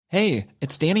Hey,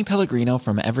 it's Danny Pellegrino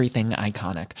from Everything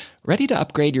Iconic. Ready to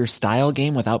upgrade your style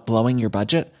game without blowing your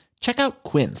budget? Check out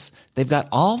Quince. They've got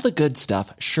all the good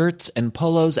stuff, shirts and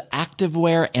polos,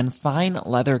 activewear, and fine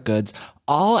leather goods,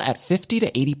 all at 50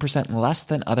 to 80% less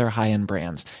than other high-end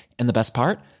brands. And the best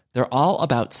part? They're all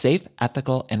about safe,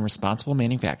 ethical, and responsible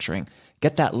manufacturing.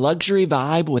 Get that luxury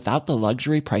vibe without the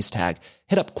luxury price tag.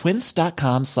 Hit up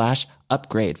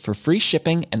quince.com/upgrade for free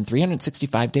shipping and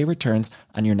 365-day returns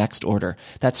on your next order.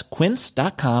 That's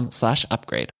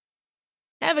quince.com/upgrade.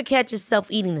 Ever catch yourself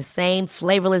eating the same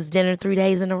flavorless dinner 3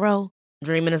 days in a row?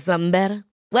 Dreaming of something better?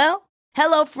 Well,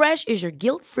 HelloFresh is your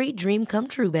guilt-free dream come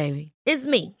true, baby. It's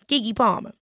me, Keke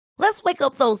Palmer. Let's wake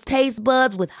up those taste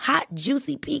buds with hot,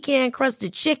 juicy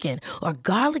pecan-crusted chicken or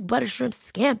garlic butter shrimp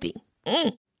scampi.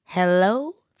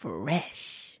 Hello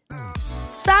Fresh.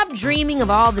 Stop dreaming of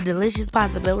all the delicious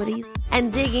possibilities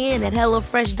and dig in at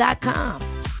HelloFresh.com.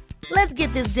 Let's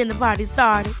get this dinner party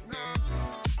started.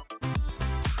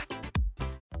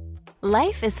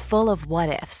 Life is full of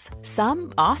what-ifs.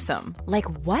 Some awesome, like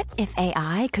what if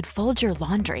AI could fold your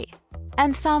laundry?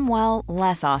 And some, well,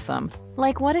 less awesome,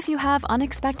 like what if you have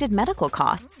unexpected medical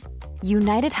costs?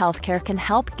 United Healthcare can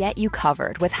help get you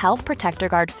covered with Health Protector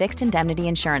Guard fixed indemnity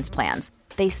insurance plans.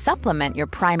 They supplement your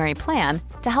primary plan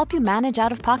to help you manage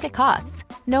out-of-pocket costs.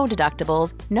 No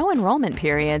deductibles, no enrollment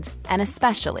periods, and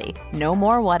especially no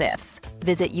more what-ifs.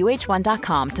 Visit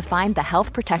uh1.com to find the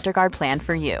Health Protector Guard plan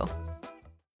for you.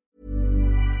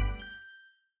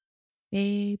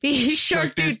 Baby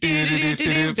shark, do do do do do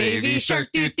do. Baby shark,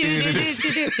 do do do do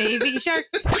do do. Baby shark.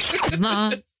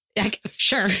 Mom,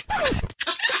 sure.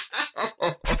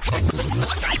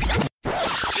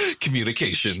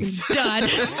 Communications. Done.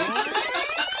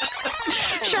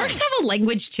 Sharks have a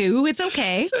language too. It's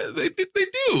okay. They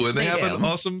do, and they have an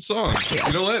awesome song. Yeah.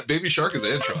 You know what? Baby Shark is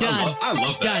the intro. Done. I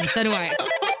love that. Done. So do I.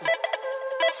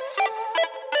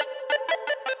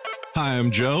 Hi,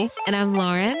 I'm Joe. And I'm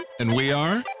Lauren. And we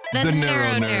are the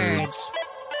Neuro Nerds.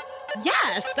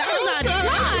 Yes, that was on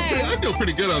time. I feel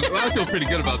pretty good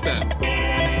about that.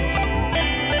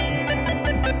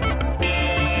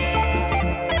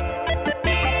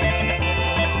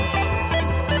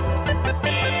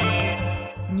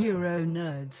 Neuro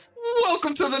Nerds.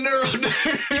 Welcome to the Neuro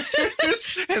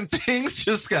Nerds. And things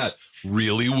just got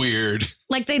really weird.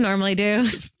 Like they normally do.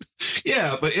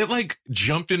 Yeah, but it like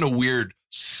jumped into weird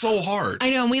so hard. I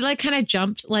know. And we like kind of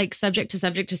jumped like subject to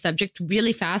subject to subject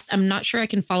really fast. I'm not sure I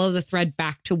can follow the thread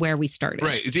back to where we started.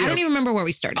 Right. I don't even remember where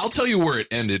we started. I'll tell you where it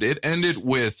ended. It ended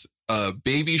with a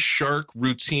Baby Shark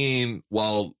routine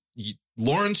while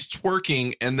Lauren's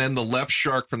twerking, and then the left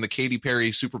shark from the Katy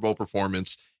Perry Super Bowl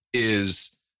performance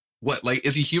is what? Like,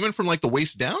 is he human from like the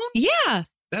waist down? Yeah.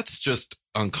 That's just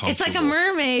uncomfortable. It's like a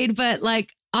mermaid, but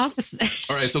like opposite.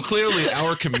 All right. So clearly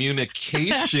our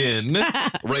communication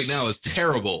right now is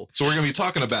terrible. So we're going to be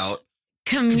talking about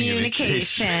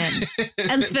communication.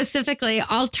 And specifically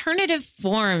alternative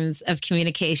forms of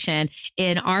communication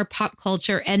in our pop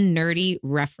culture and nerdy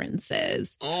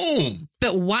references. Oh.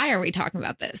 But why are we talking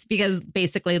about this? Because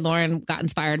basically Lauren got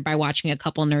inspired by watching a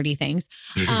couple nerdy things.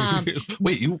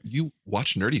 Wait, you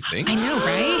watch nerdy things? I know,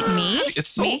 right? Me? It's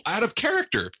so out of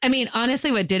character. I mean,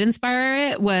 honestly, what did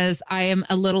inspire it was I am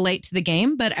a little late to the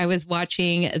game, but I was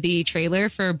watching the trailer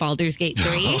for Baldur's Gate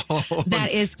 3 that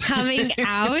is coming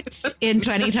out in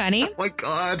 2020. Oh my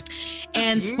God.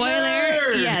 And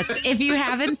spoiler, yes, if you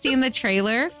haven't seen the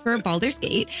trailer for Baldur's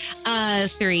Gate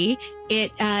 3,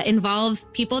 it involves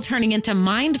people turning into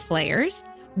mind flayers,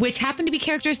 which happen to be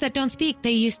characters that don't speak.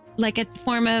 They use like a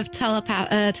form of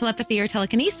telepathy or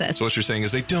telekinesis. So what you're saying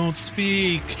is they don't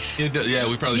speak. Yeah,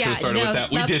 we probably should have started with that.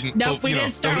 We didn't. Nope, we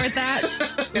didn't start with that.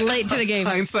 Late to the game.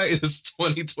 Hindsight is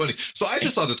 2020. So I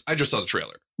just saw the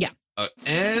trailer. Yeah.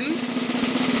 And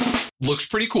looks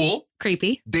pretty cool.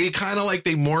 Creepy. They kind of like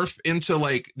they morph into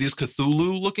like these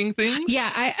Cthulhu looking things.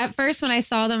 Yeah. At first when I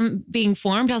saw them being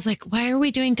formed, I was like, why are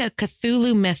we doing a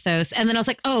Cthulhu mythos? And then I was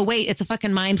like, oh, wait, it's a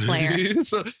fucking mind flayer.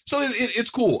 so it's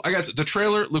cool. I got the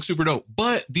trailer looks super dope.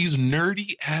 But these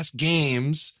nerdy ass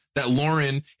games that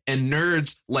Lauren and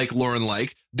nerds like Lauren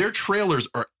like, their trailers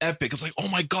are epic. It's like, oh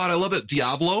my God, I love it.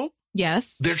 Diablo.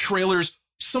 Yes. Their trailers,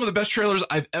 some of the best trailers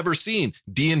I've ever seen.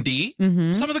 D&D,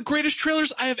 some of the greatest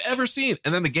trailers I have ever seen.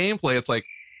 And then the gameplay, it's like,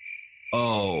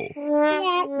 oh.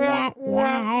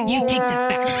 You take that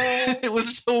back. It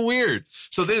was so weird.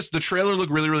 So the trailer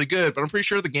looked really, really good, but I'm pretty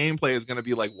sure the gameplay is going to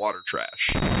be like water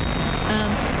trash.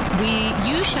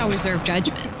 You shall reserve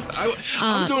judgment.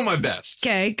 I'm doing my best.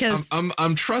 Okay, because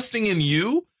I'm trusting in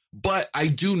you, but I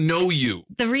do know you.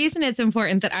 The reason it's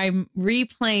important that I'm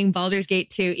replaying Baldur's Gate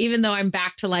 2, even though I'm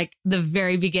back to like the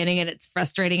very beginning and it's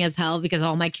frustrating as hell because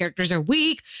all my characters are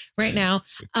weak right now,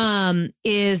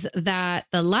 is that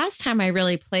the last time I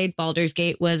really played Baldur's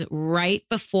Gate was right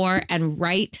before and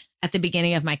right at the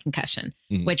beginning of my concussion,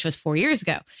 which was 4 years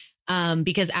ago.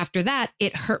 Because after that,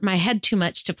 it hurt my head too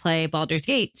much to play Baldur's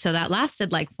Gate. So that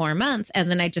lasted like 4 months. And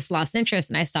then I just lost interest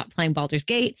and I stopped playing Baldur's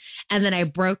Gate. And then I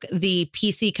broke the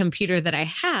PC computer that I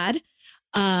had.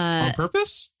 On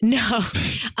purpose? No.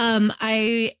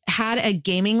 I had a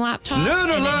gaming laptop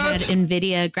and it had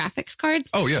NVIDIA graphics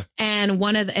cards. Oh, yeah. And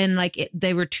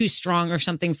they were too strong or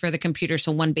something for the computer.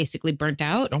 So one basically burnt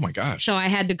out. Oh, my gosh. So I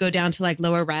had to go down to like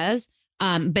lower res.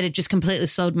 But it just completely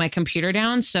slowed my computer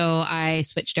down. So I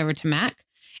switched over to Mac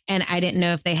and I didn't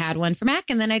know if they had one for Mac.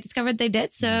 And then I discovered they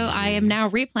did. So I am now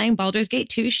replaying Baldur's Gate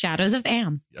 2 Shadows of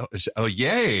Am. Oh,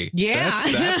 yay. Yeah.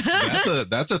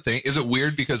 That's a thing. Is it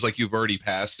weird because like you've already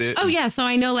passed it? Oh, yeah. So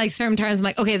I know like certain times I'm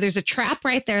like, okay, there's a trap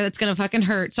right there that's going to fucking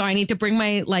hurt. So I need to bring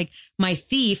my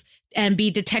thief and be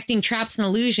detecting traps and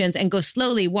illusions and go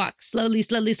slowly, walk slowly.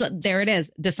 There it is.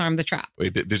 Disarm the trap.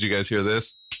 Wait, did you guys hear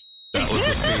this? That was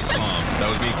his face palm. That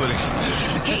was me putting.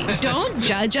 Hey, don't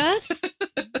judge us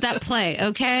that play,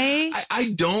 okay?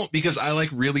 I don't, because I like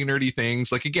really nerdy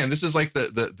things. Like, again, this is like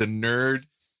the nerd,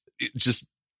 just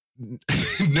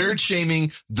nerd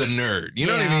shaming the nerd. You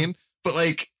know what I mean? But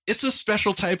like, it's a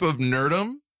special type of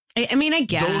nerdum. I mean, I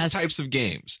guess. Those types of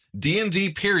games. D&D,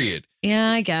 period.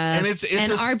 Yeah, I guess. And it's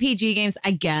RPG games,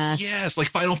 I guess. Yes, like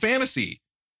Final Fantasy.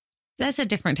 That's a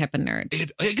different type of nerd.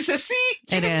 See,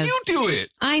 even you do it.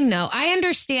 I know. I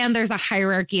understand there's a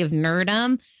hierarchy of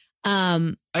nerdum.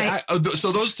 So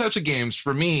those types of games,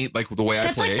 for me, like the way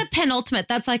I play. That's like the penultimate.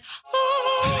 That's like,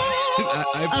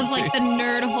 of like the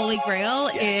nerd holy grail.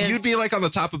 Yeah, you'd be like on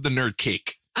the top of the nerd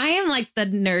cake. I am like the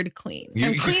nerd queen.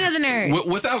 I'm queen of the nerds.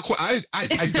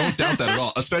 I don't doubt that at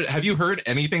all. Especially, have you heard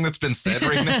anything that's been said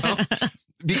right now?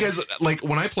 Because like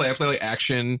when I play like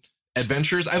action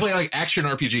adventures. I play like action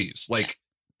RPGs, like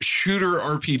shooter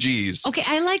RPGs. Okay,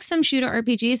 I like some shooter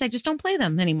RPGs. I just don't play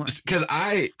them anymore. Because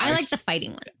I like the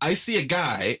fighting one. I see a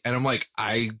guy and I'm like,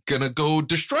 I'm gonna go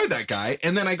destroy that guy,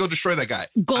 and then I go destroy that guy.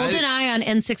 GoldenEye on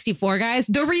N64, guys.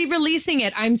 They're re-releasing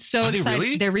it. I'm so excited. They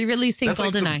really? They're re-releasing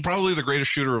GoldenEye. Like probably the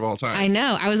greatest shooter of all time. I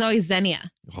know. I was always Xenia.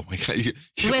 Oh my god!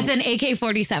 With an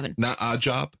AK-47. Not Odd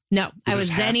Job. No, I was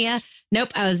Xenia. Nope,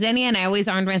 I was Xenia, and I always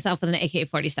armed myself with an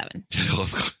AK-47.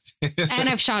 And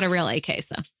I've shot a real AK,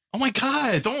 so. Oh my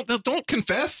god! Don't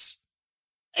confess.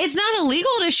 It's not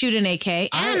illegal to shoot an AK,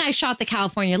 and I shot the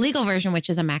California legal version, which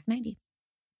is a Mac 90.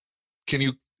 Can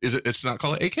you? It's not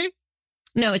called an AK?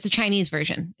 No, it's a Chinese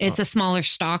version. It's a smaller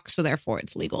stock, so therefore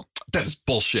it's legal. That is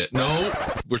bullshit. No,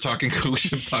 we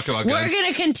should talk about guns. We're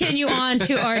going to continue on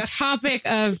to our topic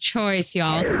of choice,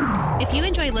 y'all. If you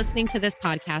enjoy listening to this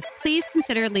podcast, please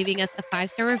consider leaving us a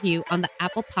 5-star review on the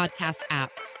Apple Podcast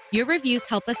app. Your reviews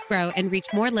help us grow and reach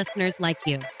more listeners like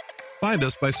you. Find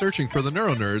us by searching for the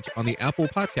Neuro Nerds on the Apple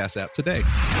Podcast app today.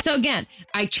 So again,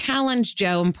 I challenged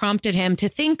Joe and prompted him to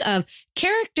think of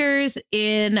characters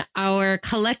in our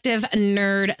collective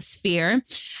nerd sphere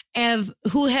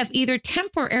who have either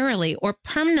temporarily or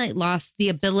permanently lost the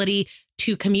ability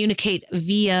to communicate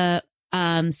via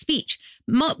speech.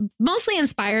 Mostly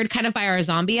inspired kind of by our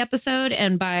zombie episode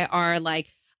and by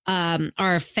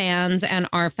our fans and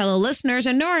our fellow listeners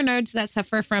and neuro nerds that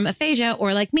suffer from aphasia,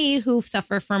 or like me, who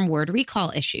suffer from word recall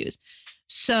issues.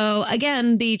 So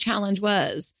again, the challenge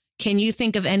was, can you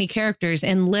think of any characters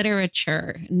in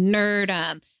literature,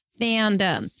 nerdom,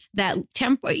 fandom that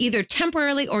either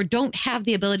temporarily or don't have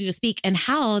the ability to speak, and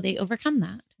how they overcome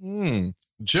that?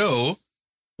 Joe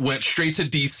went straight to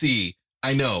DC.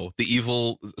 I know the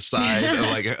evil side.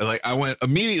 like I went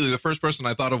immediately. The first person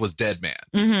I thought of was Deadman.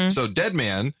 Mm-hmm. So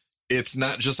Deadman, it's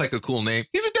not just like a cool name.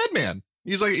 He's a dead man.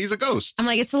 He's a ghost. I'm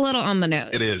like, it's a little on the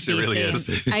nose. It is. It really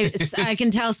is. I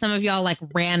can tell some of y'all like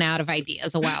ran out of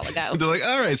ideas a while ago. They're like,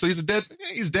 all right, so he's a dead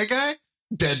guy.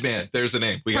 Dead man. There's a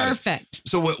name. We Perfect.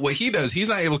 So what he does, he's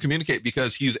not able to communicate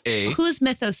because he's whose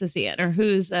mythos is he in, or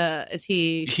whose is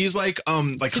he? He's like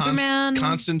Superman?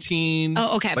 Constantine.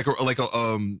 Oh, okay.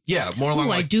 More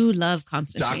along. I do love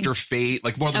Constantine. Dr. Fate,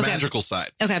 like more the magical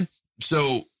side. Okay.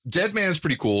 So Dead Man's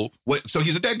pretty cool. So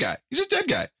he's a dead guy. He's just a dead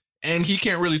guy, and he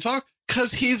can't really talk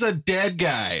because he's a dead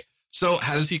guy. So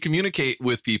how does he communicate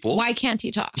with people? Why can't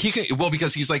he talk? He can,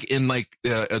 because he's like in like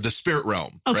the spirit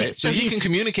realm, okay, right? So he can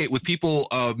communicate with people,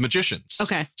 magicians.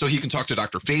 Okay. So he can talk to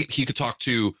Dr. Fate. He could talk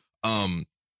to Zatanna.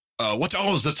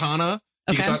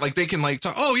 He can talk, like they can like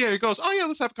talk. Oh yeah, he goes. Oh yeah,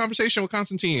 let's have a conversation with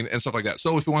Constantine and stuff like that.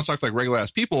 So if he wants to talk to like regular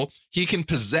ass people, he can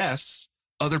possess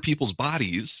other people's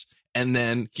bodies. And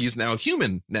then he's now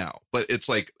human now. But it's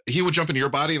like he would jump into your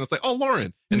body and it's like, oh,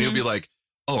 Lauren. And he'll be like,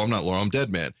 oh, I'm not Lauren, I'm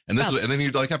dead man. And this and then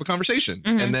you'd like have a conversation.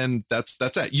 And then that's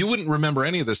it. You wouldn't remember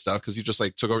any of this stuff because you just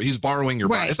like took over. He's borrowing your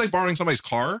body. It's like borrowing somebody's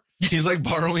car. He's like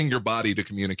borrowing your body to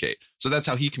communicate. So that's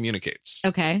how he communicates.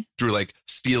 Okay. Through like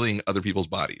stealing other people's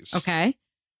bodies. Okay.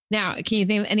 Now, can you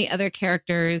think of any other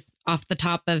characters off the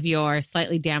top of your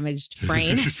slightly damaged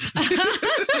brain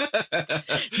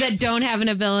that don't have an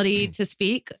ability to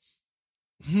speak?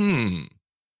 Well,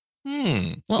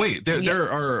 wait, there yeah.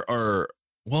 are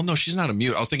well, no, she's not a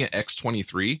mute. I was thinking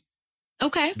X-23.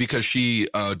 Okay. Because she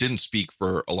didn't speak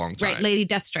for a long time. Right, Lady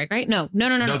Deathstrike, right? No.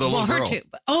 The well, her girl. too.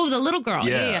 Oh, the little girl.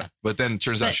 Yeah. But then it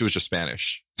turns out she was just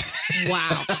Spanish.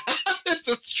 Wow.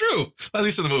 it's true. At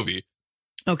least in the movie.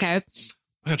 Okay.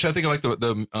 I'm trying to think of like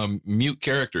the mute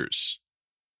characters.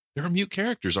 There are mute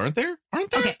characters, aren't there?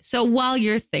 Okay, so while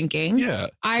you're thinking,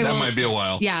 that might be a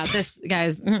while. Yeah, this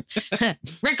guy's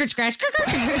record scratch,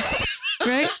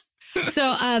 right? So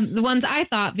the ones I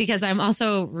thought, because I'm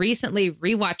also recently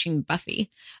rewatching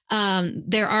Buffy,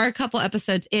 there are a couple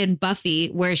episodes in Buffy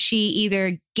where she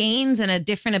either gains a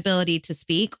different ability to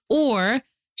speak or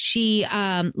she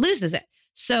loses it.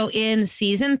 So in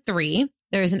season 3,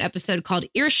 there's an episode called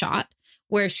Earshot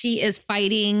where she is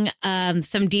fighting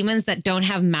some demons that don't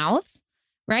have mouths.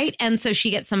 Right. And so she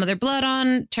gets some of their blood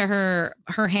on to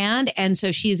her hand. And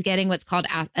so she's getting what's called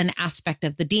an aspect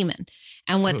of the demon.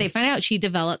 And what they find out, she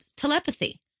develops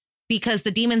telepathy because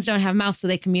the demons don't have mouths. So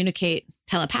they communicate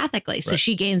telepathically. So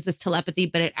she gains this telepathy,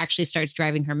 but it actually starts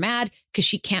driving her mad because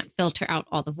she can't filter out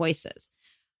all the voices.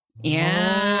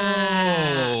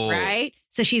 Yeah. Right.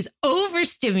 So she's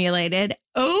overstimulated,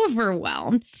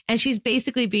 overwhelmed, and she's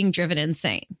basically being driven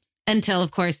insane. Until, of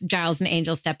course, Giles and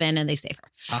Angel step in and they save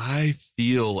her. I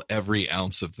feel every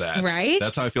ounce of that. Right?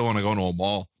 That's how I feel when I go into a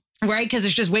mall. Right, because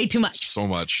there's just way too much. So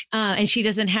much. And she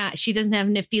doesn't have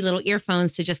nifty little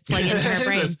earphones to just plug into her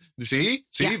brain. See?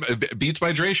 Yeah. Beats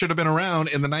by Dre should have been around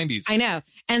in the 90s. I know.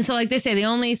 And so like they say, the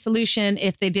only solution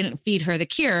if they didn't feed her the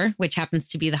cure, which happens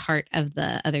to be the heart of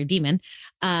the other demon.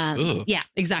 Yeah,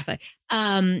 exactly.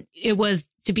 It was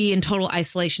to be in total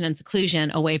isolation and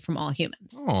seclusion away from all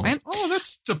humans. Right? Oh,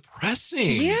 that's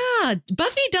depressing. Yeah.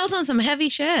 Buffy dealt on some heavy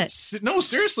shit. No,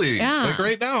 seriously. Yeah. Like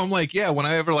right now, I'm like, when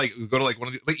I ever like go to like one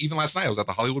of the, like even last night I was at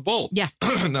the Hollywood Bowl. Yeah.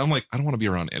 Now I'm like, I don't want to be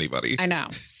around anybody. I know.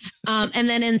 And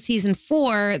then in season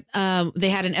 4, they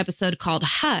had an episode called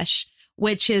Hush,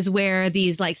 which is where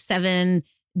these like 7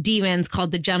 demons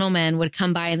called the Gentlemen would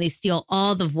come by and they steal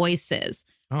all the voices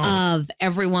of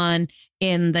everyone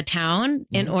in the town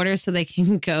in order so they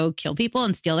can go kill people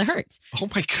and steal their hearts. Oh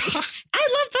my God. I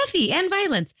love Buffy and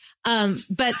violence.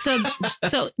 But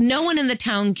so no one in the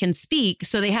town can speak.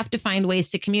 So they have to find ways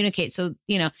to communicate. So,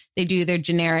 they do their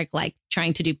generic, like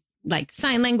trying to do like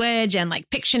sign language and like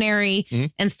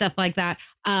Pictionary and stuff like that.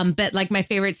 But like my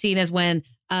favorite scene is when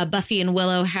Buffy and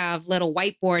Willow have little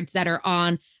whiteboards that are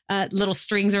on little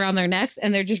strings around their necks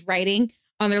and they're just writing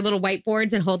on their little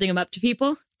whiteboards and holding them up to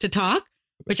people to talk,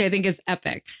 which I think is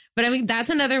epic. But I mean, that's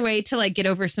another way to like get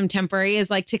over some temporary is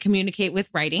like to communicate with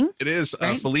writing. It is.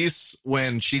 Right? Felice,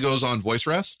 when she goes on voice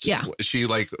rest, she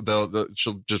like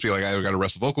she'll just be like, I got to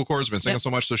rest the vocal cords. I've been singing so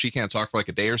much, so she can't talk for like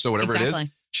a day or so, whatever it is.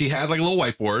 She had like a little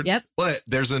whiteboard. Yep. But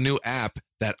there's a new app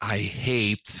that I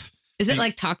hate. Is it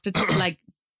like talk to like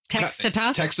text to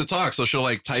talk? Text to talk. So she'll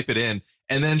like type it in.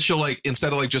 And then she'll like,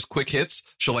 instead of like just quick hits,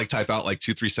 she'll like type out like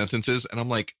 2-3 sentences. And I'm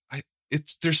like,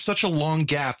 there's such a long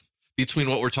gap between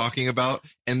what we're talking about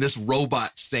and this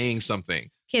robot saying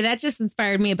something. Okay, that just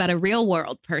inspired me about a real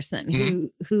world person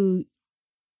who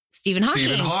Stephen Hawking.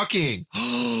 Stephen Hawking.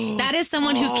 That is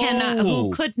someone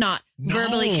who could not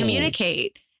verbally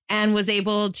communicate and was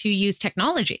able to use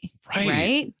technology.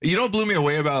 Right? You know what blew me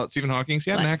away about Stephen Hawking? He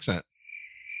had an accent.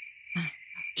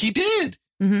 He did.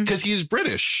 Because he's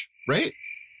British, right?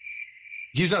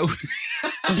 He's not.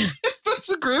 That's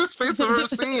the greatest face I've ever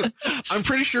seen. I'm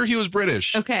pretty sure he was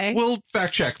British. Okay. We'll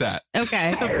fact check that.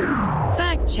 Okay.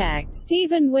 Fact check.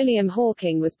 Stephen William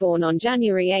Hawking was born on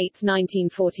January 8,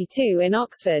 1942 in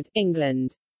Oxford,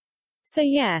 England. So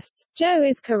yes, Joe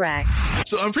is correct.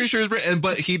 So I'm pretty sure he was British,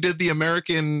 but he did the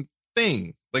American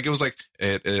thing. Like it was like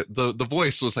the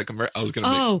voice was like I was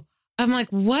gonna. I'm like,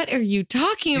 what are you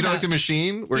talking about? You know, like the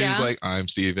machine where he's like, I'm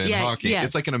Stephen Hawking. Yes.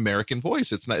 It's like an American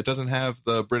voice. It's not. It doesn't have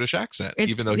the British accent,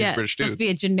 even though he's British too. It's supposed to be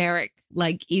a generic,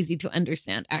 like easy to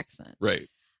understand accent. Right.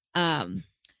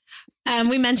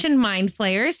 We mentioned mind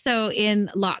flayers. So in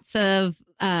lots of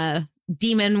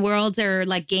demon worlds or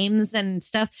like games and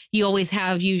stuff, you always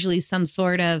have usually some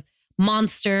sort of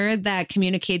monster that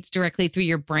communicates directly through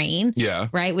your brain. Yeah.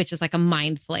 Right. Which is like a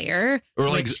mind flayer. Or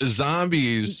like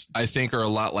zombies, I think, are a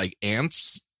lot like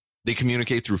ants. They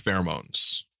communicate through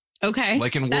pheromones. Okay.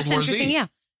 Like in World War Z. Yeah.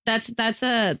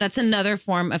 That's another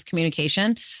form of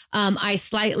communication. I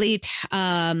slightly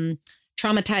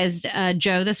traumatized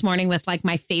Joe this morning with like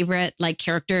my favorite like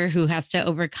character who has to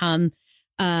overcome.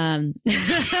 So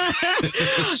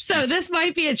this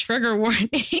might be a trigger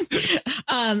warning.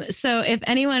 So if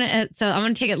anyone, so I'm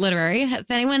going to take it literary.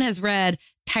 If anyone has read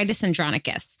Titus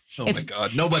Andronicus. My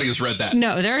God. Nobody has read that.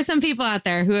 No, there are some people out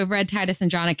there who have read Titus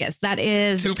Andronicus. That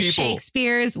is two people.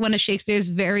 One of Shakespeare's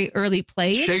very early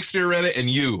plays. Shakespeare read it and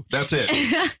you. That's it.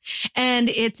 And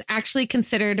it's actually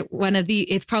considered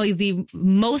it's probably the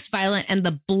most violent and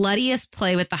the bloodiest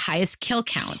play with the highest kill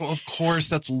count. So of course,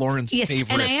 that's Lauren's favorite.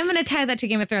 And I am going to tie that to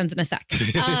Game of Thrones in a sec.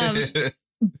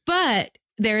 But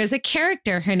there is a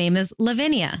character. Her name is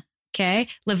Lavinia. Okay.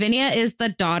 Lavinia is the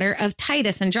daughter of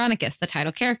Titus Andronicus, the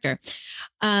title character.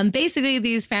 Basically,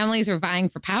 these families are vying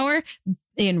for power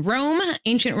in Rome,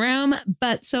 ancient Rome.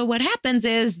 But so what happens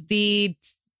is the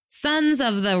sons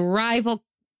of the rival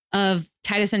of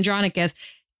Titus Andronicus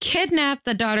kidnap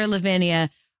the daughter Lavinia,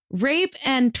 rape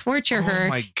and torture her. Oh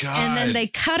my God. And then they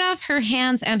cut off her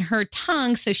hands and her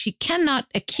tongue so she cannot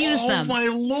accuse them. Oh my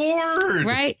Lord.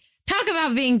 Right? Talk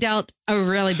about being dealt a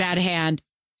really bad hand.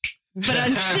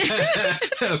 But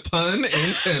pun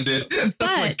intended.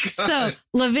 But so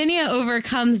Lavinia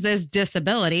overcomes this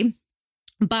disability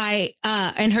by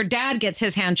and her dad gets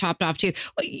his hand chopped off too.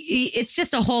 It's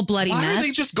just a whole bloody mess. Why are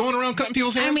they just going around cutting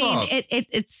people's hands off?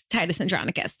 It's Titus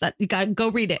Andronicus. That you got to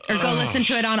go read it or go listen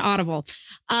to it on Audible.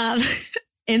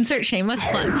 Insert shameless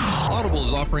plug. Audible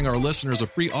is offering our listeners a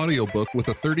free audiobook with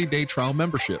a 30-day trial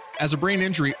membership. As a brain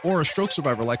injury or a stroke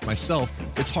survivor like myself,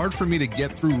 it's hard for me to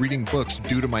get through reading books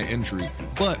due to my injury.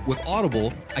 But with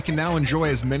Audible, I can now enjoy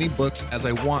as many books as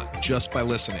I want just by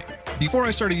listening. Before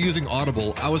I started using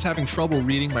Audible, I was having trouble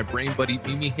reading my brain buddy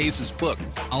Mimi Hayes' book,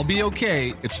 I'll Be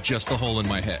Okay, It's Just a Hole in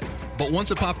My Head. But once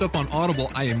it popped up on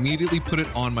Audible, I immediately put it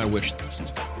on my wish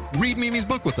list. Read Mimi's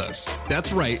book with us.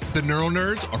 That's right, the Neuro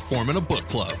Nerds are forming a book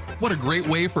club. What a great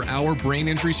way for our brain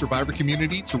injury survivor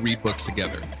community to read books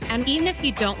together. And even if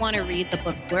you don't want to read the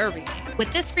book we're reading,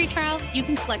 with this free trial, you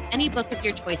can select any book of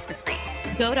your choice for free.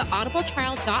 Go to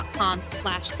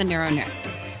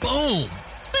audibletrial.com/theneuronerds. Boom!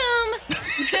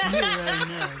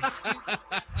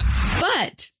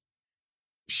 But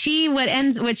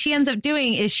what she ends up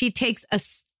doing is she takes a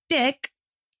stick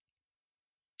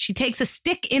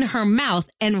in her mouth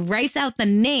and writes out the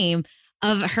name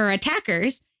of her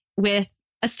attackers with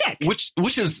a stick.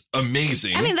 Which is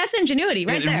amazing. I mean, that's ingenuity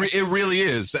right there. It really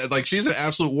is. Like, she's an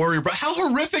absolute warrior. But how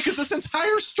horrific is this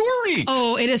entire story?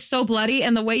 Oh, it is so bloody.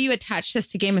 And the way you attach this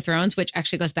to Game of Thrones, which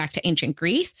actually goes back to ancient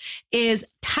Greece, is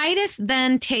Titus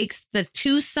then takes the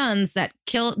two sons that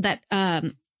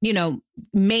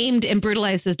maimed and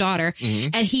brutalized his daughter,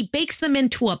 and he bakes them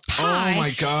into a pie. Oh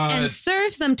my God. And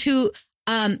serves them to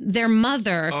their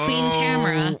mother, Queen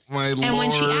Tamara. My Lord. And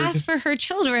when she asks for her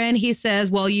children, he says,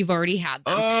 well, you've already had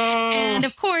them. And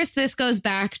of course, this goes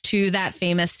back to that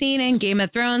famous scene in Game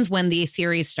of Thrones when the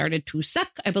series started to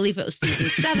suck. I believe it was season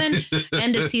 7,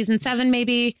 end of season 7,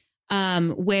 maybe,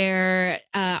 where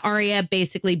Arya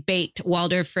basically baked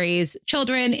Walder Frey's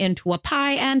children into a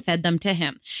pie and fed them to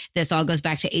him. This all goes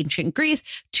back to ancient Greece,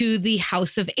 to the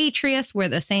House of Atreus, where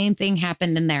the same thing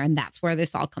happened in there. And that's where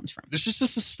this all comes from. There's just a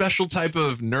special type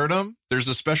of nerdum. There's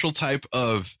a special type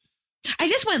of... I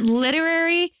just went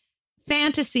literary,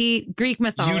 fantasy, Greek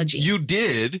mythology. You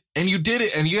did it, and you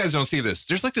guys don't see this.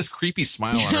 There's like this creepy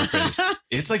smile on her face.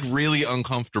 It's like really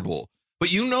uncomfortable. But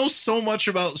you know so much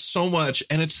about so much,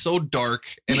 and it's so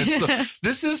dark. And it's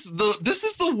this is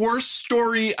the worst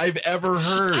story I've ever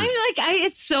heard.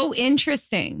 It's so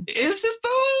interesting. Is it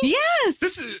though? Yes.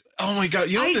 This is, oh my God.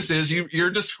 You know what this is?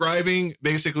 You're describing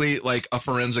basically like a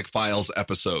Forensic Files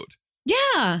episode.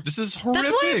 Yeah. This is horrific.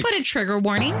 That's why I put a trigger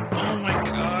warning. Oh my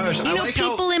gosh. You know,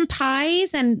 people in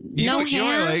pies and no hands. You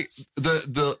know, like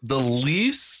the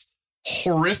least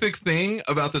horrific thing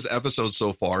about this episode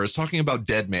so far is talking about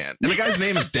Dead Man, and the guy's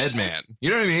name is Dead Man. You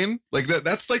know what I mean? Like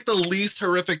that's like the least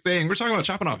horrific thing. We're talking about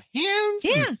chopping off hands.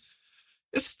 Yeah,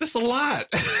 it's a lot.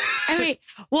 I mean,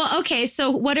 well, okay. So,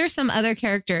 what are some other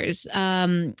characters?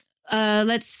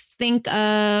 Let's think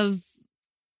of.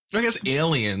 I guess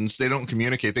aliens. They don't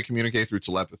communicate. They communicate through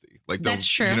telepathy. Like that's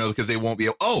true. You know, because they won't be.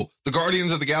 The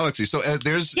Guardians of the Galaxy. So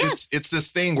it's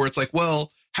this thing where it's like,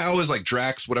 well, how is like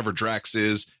Drax, whatever Drax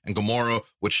is, and Gamora,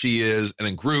 what she is, and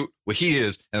then Groot, what he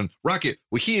is, and Rocket,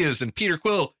 what he is, and Peter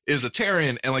Quill is a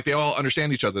Terran, and like they all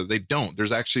understand each other. They don't.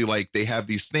 There's actually like they have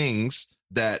these things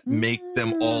that make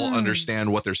them all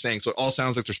understand what they're saying. So it all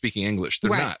sounds like they're speaking English.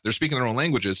 They're not. They're speaking their own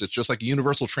languages. It's just like a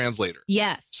universal translator.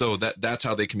 Yes. So that's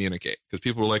how they communicate. Because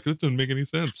people are like, this doesn't make any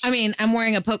sense. I mean, I'm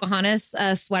wearing a Pocahontas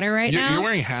sweater right now. You're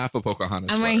wearing half a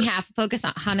Pocahontas sweater. I'm wearing half a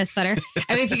Pocahontas sweater.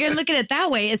 I mean, if you're going to look at it that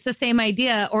way, it's the same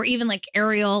idea. Or even like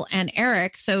Ariel and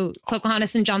Eric. So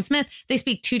Pocahontas and John Smith, they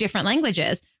speak two different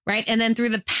languages, right? And then through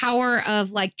the power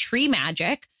of like tree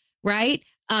magic, right?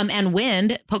 And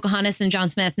wind, Pocahontas and John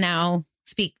Smith now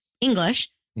speak English,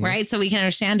 right? So we can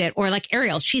understand it. Or like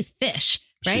Ariel, she's fish,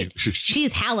 right?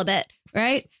 She's halibut,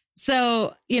 right?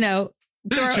 So, you know.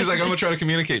 She's like, I'm going to try to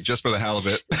communicate just for the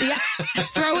halibut. Yeah.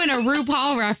 Throw in a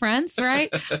RuPaul reference, right?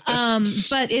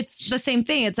 But it's the same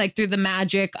thing. It's like through the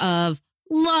magic of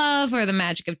love or the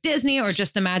magic of Disney or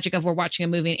just the magic of we're watching a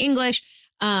movie in English.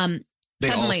 They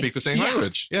all speak the same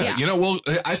language. Yeah. You know, well,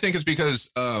 I think it's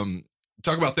because,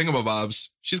 talk about thingamabobs,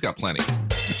 she's got plenty.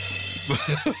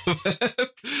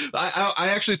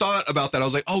 I actually thought about that. I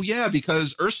was like, oh yeah,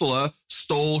 because Ursula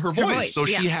stole her voice. So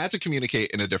she had to communicate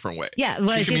in a different way. Yeah.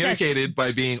 Well, she communicated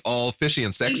by being all fishy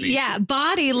and sexy. Yeah.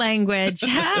 Body language.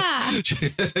 Yeah.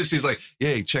 She's like,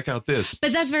 yay, check out this.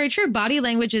 But that's very true. Body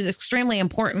language is extremely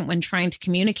important when trying to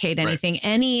communicate anything. Right.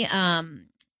 Any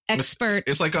expert.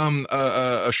 It's like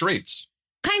charades.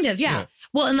 Kind of, yeah.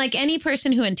 Well, and like any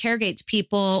person who interrogates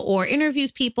people or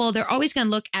interviews people, they're always going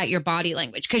to look at your body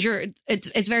language because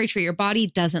it's very true. Your body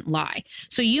doesn't lie.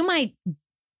 So you might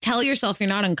tell yourself you're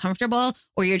not uncomfortable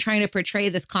or you're trying to portray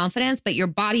this confidence, but your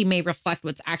body may reflect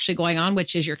what's actually going on,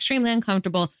 which is you're extremely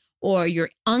uncomfortable or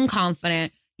you're unconfident,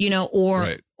 you know,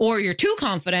 or you're too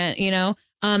confident, you know.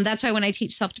 That's why when I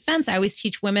teach self-defense, I always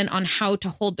teach women on how to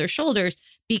hold their shoulders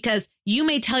because you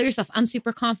may tell yourself, I'm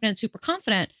super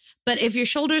confident. But if your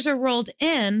shoulders are rolled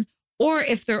in or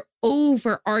if they're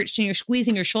overarched and you're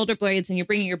squeezing your shoulder blades and you're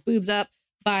bringing your boobs up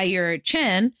by your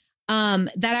chin,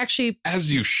 that actually...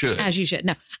 As you should.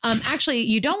 No, actually,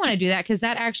 you don't want to do that because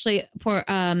that actually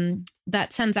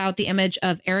that sends out the image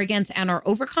of arrogance and or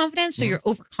overconfidence. So you're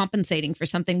overcompensating for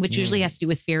something, which usually has to do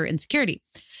with fear and insecurity.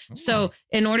 So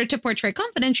in order to portray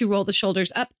confidence, you roll the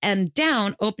shoulders up and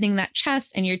down, opening that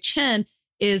chest, and your chin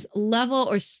is level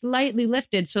or slightly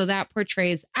lifted. So that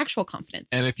portrays actual confidence.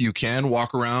 And if you can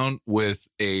walk around with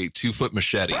a 2-foot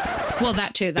machete. Well,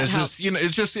 that too. That helps.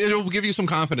 It'll give you some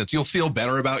confidence. You'll feel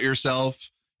better about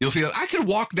yourself. You'll feel, I could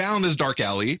walk down this dark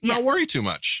alley, not worry too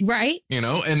much. Right. You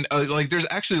know, and like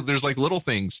there's like little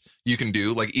things you can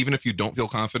do. Like even if you don't feel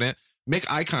confident,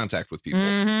 make eye contact with people.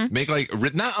 Make like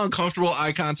not uncomfortable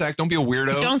eye contact. Don't be a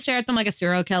weirdo. Don't stare at them like a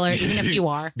serial killer, even if you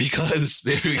are. Because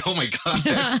oh my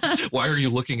God, why are you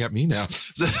looking at me now?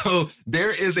 So there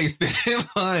is a thin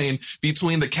line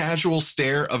between the casual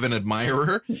stare of an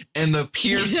admirer and the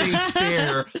piercing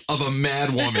stare of a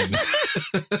mad woman.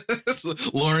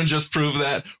 Lauren just proved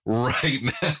that right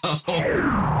now.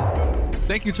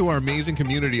 Thank you to our amazing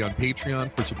community on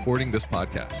Patreon for supporting this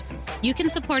podcast. You can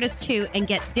support us too and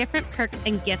get different perks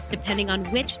and gifts depending on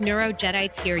which Neuro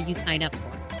Jedi tier you sign up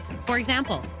for. For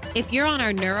example, if you're on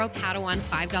our Neuro Padawan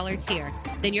 $5 tier,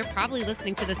 then you're probably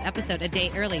listening to this episode a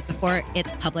day early before its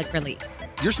public release.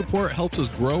 Your support helps us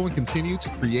grow and continue to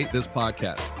create this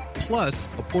podcast. Plus,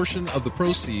 a portion of the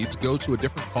proceeds go to a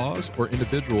different cause or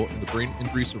individual in the brain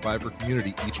injury survivor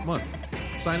community each month.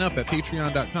 Sign up at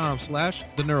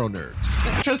patreon.com/theneuronerds.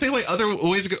 I'm trying to think like other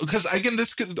ways to go, because again,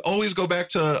 this could always go back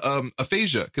to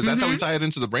aphasia, because that's how we tie it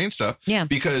into the brain stuff. Yeah.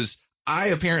 Because I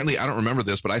don't remember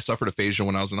this, but I suffered aphasia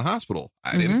when I was in the hospital.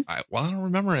 I don't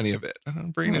remember any of it.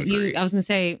 Brain injury. I was going to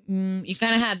say, you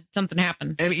kind of had something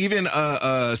happen. And even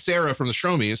Sarah from the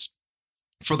Stromies,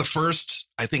 for the first,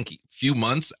 I think, few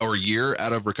months or year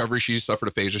out of recovery, she suffered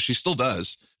aphasia. She still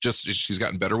does. Just she's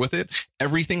gotten better with it.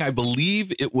 Everything, I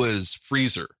believe it was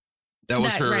freezer. That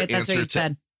was her answer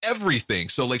to everything.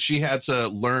 So like she had to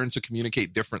learn to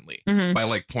communicate differently by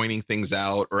like pointing things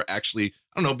out or actually,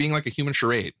 I don't know, being like a human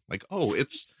charade. Like, oh,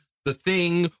 it's the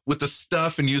thing with the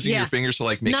stuff and using your fingers to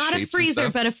like make not shapes a freezer,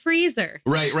 and stuff. but a freezer.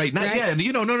 Right. Yeah.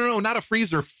 No, not a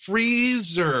freezer.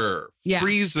 Freezer. Yeah.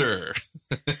 Freezer.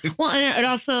 Well, and it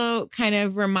also kind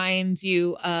of reminds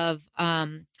you of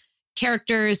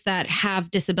characters that have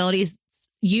disabilities.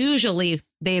 Usually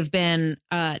they've been,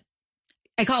 I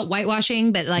call it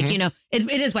whitewashing, but like, you know,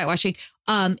 it is whitewashing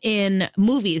in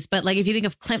movies. But like if you think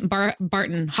of Clint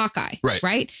Barton, Hawkeye,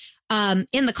 right?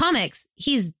 In the comics,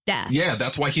 he's deaf. Yeah,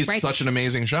 that's why he's such an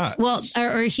amazing shot. Well,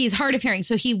 or he's hard of hearing.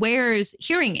 So he wears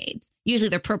hearing aids. Usually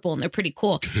they're purple and they're pretty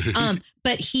cool.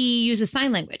 But he uses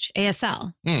sign language,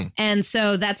 ASL. And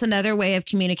so that's another way of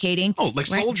communicating. Oh, like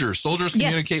soldiers. Soldiers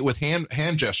communicate with hand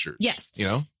gestures. Yes. You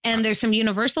know? And there's some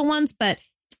universal ones, but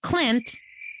Clint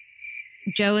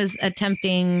Joe is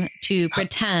attempting to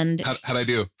pretend. How'd I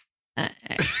do? I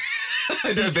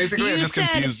did. Basically, I just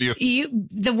confused you.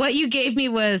 What you gave me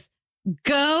was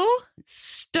go,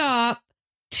 stop,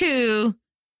 to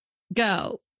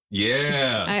go.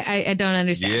 Yeah. I don't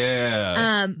understand.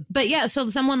 Yeah. But yeah, so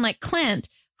someone like Clint,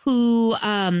 who,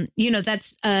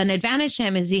 that's an advantage to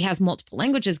him is he has multiple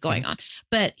languages going on,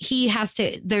 but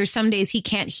there's some days he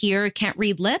can't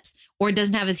read lips, or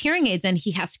doesn't have his hearing aids, and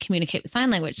he has to communicate with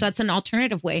sign language. So that's an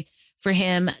alternative way for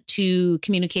him to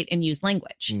communicate and use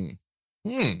language.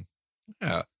 Yeah.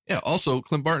 Yeah. Also,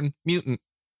 Clint Barton, mutant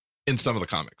in some of the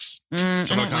comics. Some of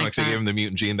the comics, they gave him the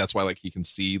mutant gene. That's why, like, he can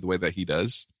see the way that he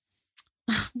does.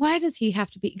 Why does he have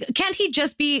to be? Can't he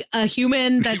just be a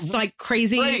human that's like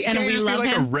crazy and we love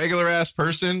like him? A regular ass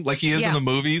person like he is in the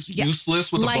movies,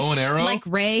 useless with a bow and arrow, like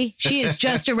Ray. She is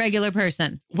just a regular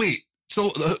person. Wait, so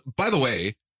by the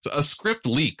way, a script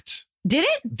leaked. Did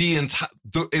it?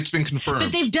 It's been confirmed.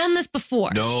 But they've done this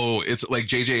before. No, it's like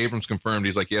J.J. Abrams confirmed.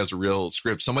 He's like, he has a real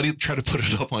script. Somebody tried to put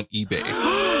it up on eBay,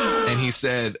 and he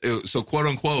said, so quote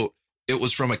unquote, it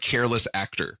was from a careless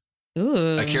actor.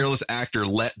 Ooh. A careless actor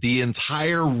let the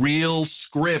entire real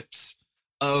script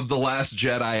of The Last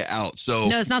Jedi out. So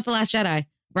no, it's not The Last Jedi.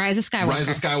 Rise of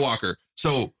Skywalker.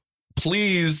 So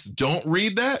please don't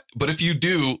read that. But if you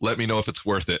do, let me know if it's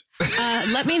worth it.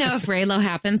 Let me know if Raylo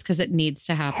happens, because it needs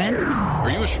to happen. Are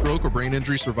you a stroke or brain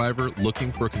injury survivor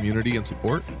looking for community and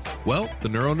support? Well, the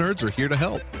Neuro Nerds are here to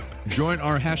help. Join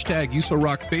our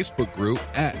 #UsoRock Facebook group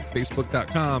at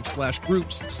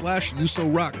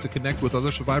facebook.com/groups/UsoRock to connect with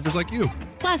other survivors like you.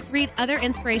 Plus, read other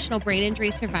inspirational brain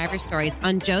injury survivor stories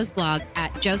on Joe's blog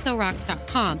at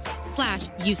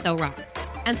josorocks.com/UsoRock.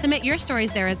 And submit your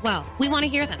stories there as well. We want to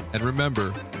hear them. And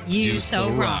remember, you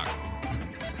so rock.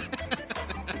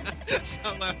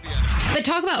 Stop laughing at it. But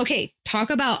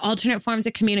talk about alternate forms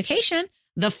of communication.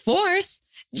 The Force.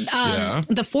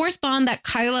 The Force bond that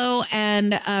Kylo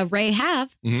and Rey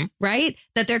have, right?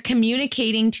 That they're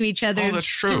communicating to each other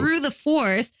through the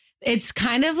Force. It's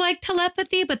kind of like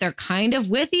telepathy, but they're kind of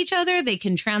with each other. They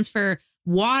can transfer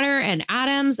water and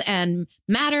atoms and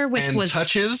matter, which was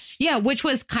touches. Yeah, which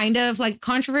was kind of like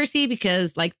controversy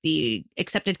because like the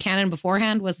accepted canon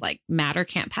beforehand was like matter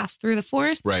can't pass through the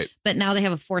Force. Right. But now they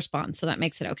have a Force bond, so that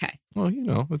makes it okay. Well,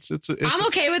 it's I'm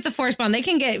okay with the Force bond. They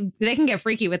can get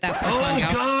freaky with that Force bond,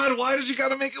 y'all. God, why did you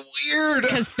gotta make it weird?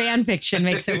 Because fan fiction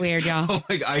makes it weird, y'all. Oh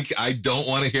my, I don't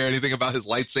want to hear anything about his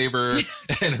lightsaber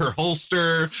and her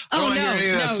holster.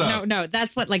 No.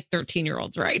 That's what like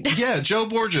 13-year-olds write. Yeah, Joe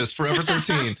Borges, Forever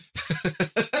 13.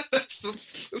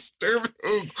 That's disturbing.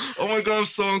 Oh my God, I'm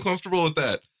so uncomfortable with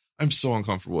that.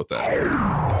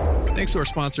 Thanks to our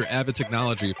sponsor, Avid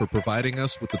Technology, for providing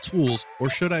us with the tools, or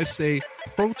should I say,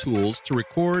 Pro Tools, to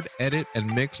record, edit,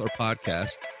 and mix our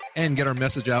podcast and get our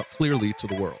message out clearly to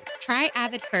the world. Try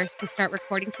Avid first to start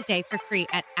recording today for free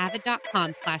at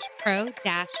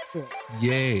avid.com/pro-tools.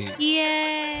 Yay.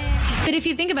 But if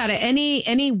you think about it,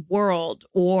 any world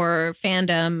or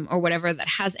fandom or whatever that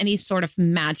has any sort of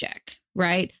magic,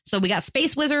 right? So we got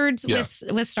space wizards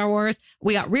with Star Wars.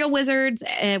 We got real wizards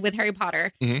with Harry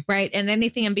Potter, right? And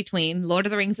anything in between, Lord of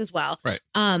the Rings as well. Right.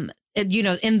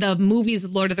 In the movies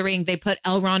of Lord of the Ring, they put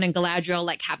Elrond and Galadriel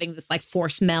like having this like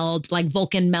force meld, like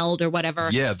Vulcan meld or whatever.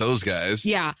 Yeah, those guys.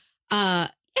 Yeah.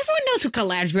 Everyone knows who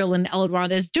Galadriel and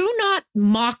Elrond is. Do not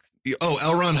mock. Oh,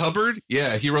 L. Ron Hubbard?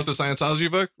 Yeah, he wrote the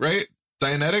Scientology book, right?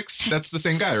 Dianetics? That's the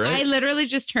same guy, right? I literally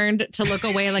just turned to look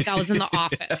away like I was in the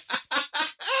office.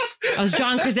 I was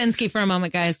John Krasinski for a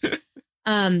moment, guys.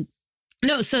 No,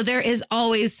 so there is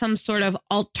always some sort of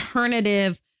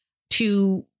alternative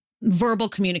to verbal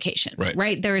communication,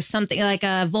 right? There is something like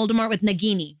a Voldemort with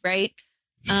Nagini, right?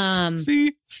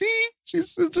 See,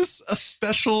 it's just a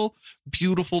special,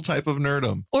 beautiful type of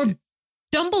nerdum. Or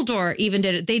Dumbledore even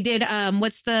did it. They did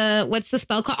what's the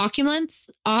spell called? Occlumency?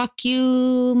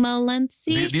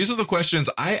 These are the questions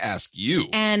I ask you.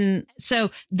 And so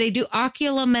they do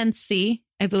occlumency,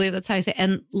 I believe that's how you say it,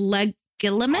 and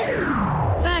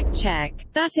legilimens. Fact check.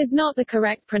 That is not the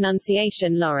correct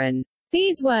pronunciation, Lauren.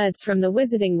 These words from the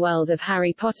wizarding world of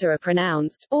Harry Potter are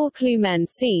pronounced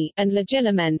occlumency and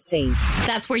legilimency.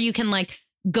 That's where you can like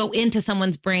go into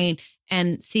someone's brain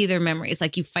and see their memories,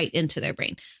 like you fight into their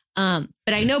brain. But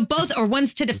I know both are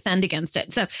ones to defend against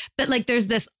it. So, but like there's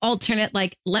this alternate,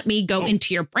 like, let me go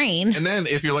into your brain. And then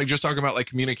if you're like just talking about like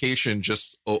communication,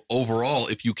 just overall,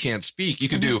 if you can't speak, you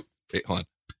can do, wait, hold on.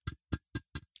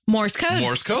 Morse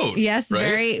code. Yes, right?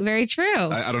 Very, very true.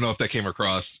 I don't know if that came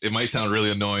across. It might sound really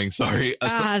annoying. Sorry.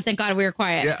 Thank God we were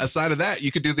quiet. Yeah. Aside of that,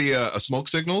 you could do the smoke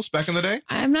signals back in the day.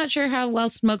 I'm not sure how well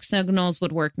smoke signals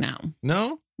would work now.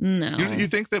 No. You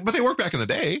think that, but they work back in the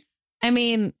day. I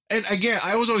mean, and again,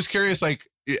 I was always curious, like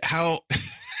how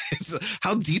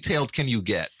detailed can you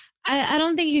get? I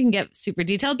don't think you can get super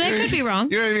detailed, but I could be wrong.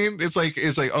 You know what I mean? It's like,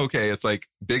 okay, it's like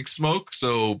big smoke.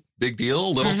 So big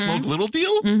deal, little smoke, little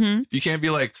deal. Mm-hmm. You can't be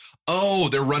like, oh,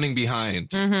 they're running behind.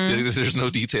 Mm-hmm. There's no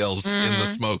details in the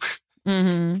smoke.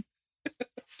 Mm-hmm.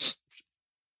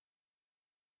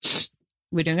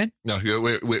 We doing good? No,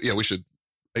 we should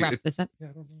Wrap this up.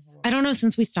 I don't know.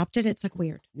 Since we stopped it, it's like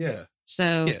weird. Yeah.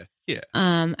 So yeah.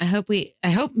 I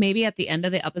hope maybe at the end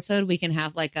of the episode we can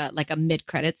have like a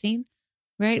mid-credit scene,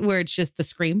 right? Where it's just the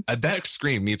scream. That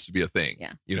scream needs to be a thing.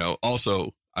 Yeah. You know,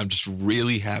 also, I'm just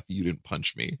really happy you didn't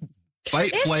punch me.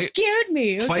 Fight, flight. Scared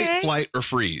me. Okay? Fight, flight, or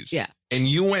freeze. Yeah. And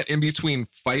you went in between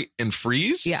fight and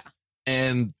freeze. Yeah.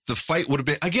 And the fight would have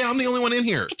been, again, I'm the only one in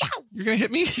here. You're going to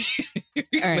hit me?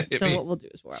 All right. So what we'll do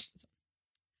is we'll wrap this up.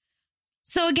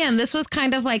 So again, this was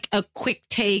kind of like a quick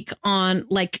take on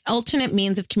like alternate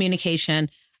means of communication.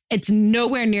 It's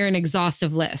nowhere near an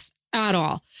exhaustive list at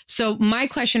all. So my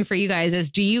question for you guys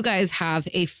is, do you guys have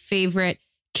a favorite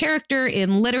character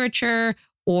in literature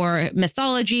or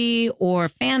mythology or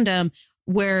fandom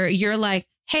where you're like,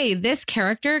 hey, this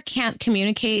character can't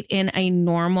communicate in a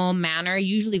normal manner,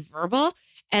 usually verbal.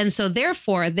 And so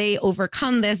therefore they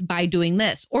overcome this by doing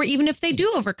this. Or even if they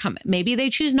do overcome it, maybe they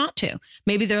choose not to.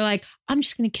 Maybe they're like, I'm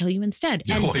just going to kill you instead.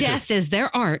 And death is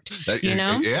their art, you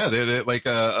know? Yeah, they're like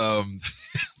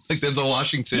like Denzel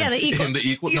Washington in the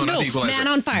Equalizer. Not the Equalizer. Man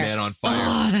on Fire. Man on Fire.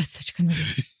 Oh, that's such a good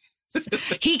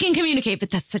movie. He can communicate, but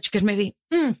that's such a good movie.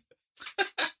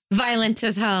 Violent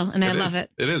as hell, and I love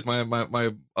it. It is. My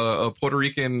Puerto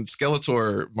Rican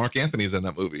Skeletor, Mark Anthony's in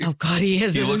that movie. Oh God, he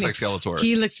is. He looks like Skeletor.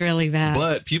 He looks really bad.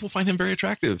 But people find him very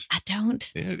attractive. I don't.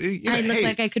 Yeah, I look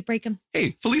like I could break him.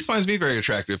 Hey, Felice finds me very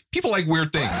attractive. People like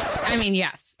weird things. I mean,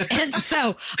 yes. And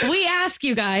so we ask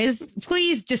you guys,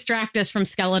 please distract us from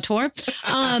Skeletor.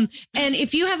 And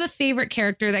if you have a favorite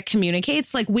character that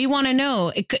communicates, like we want to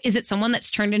know, is it someone that's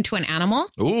turned into an animal?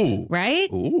 Ooh.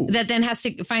 Right? Ooh. That then has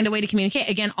to find a way to communicate.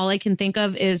 Again, all I can think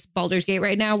of is Baldur's Gate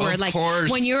right now, where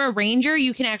when you're a ranger,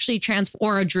 you can actually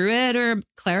or a druid or a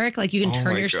cleric, like you can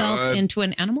turn yourself into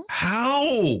an animal.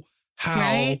 How?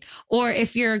 Right? Or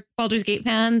if you're a Baldur's Gate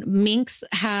fan, Minx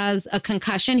has a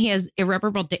concussion. He has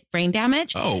irreparable brain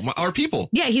damage. Oh, our people.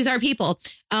 Yeah, he's our people.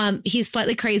 He's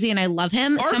slightly crazy and I love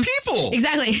him. People.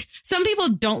 Exactly. Some people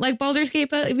don't like Baldur's Gate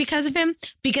because of him,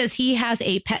 because he has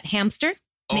a pet hamster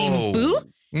named Boo.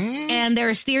 And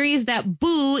there's theories that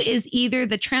Boo is either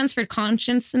the transferred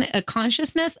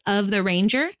consciousness of the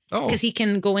ranger, because he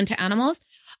can go into animals,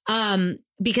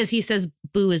 because he says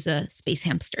Boo is a space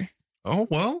hamster. Oh,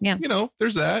 well, yeah. You know,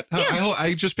 there's that. Yeah.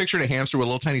 I just pictured a hamster with a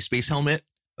little tiny space helmet,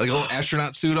 like a little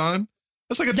astronaut suit on.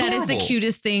 That's like adorable. That is the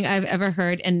cutest thing I've ever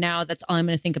heard. And now that's all I'm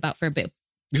going to think about for Boo.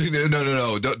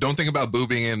 No. Don't think about Boo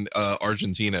being in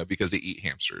Argentina because they eat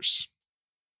hamsters.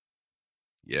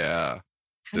 Yeah.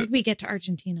 How did we get to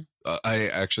Argentina? I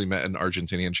actually met an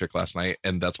Argentinian chick last night,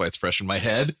 and that's why it's fresh in my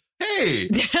head. Hey,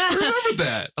 I remember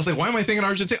that. I was like, why am I thinking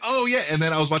Argentina? Oh, yeah. And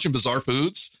then I was watching Bizarre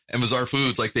Foods, and Bizarre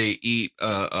Foods, like they eat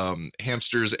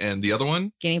hamsters and the other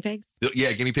one. Guinea pigs?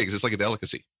 Yeah, guinea pigs. It's like a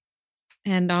delicacy.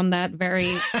 And on that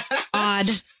very odd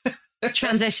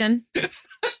transition,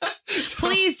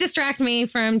 please distract me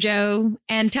from Joe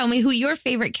and tell me who your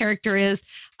favorite character is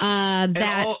or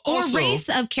race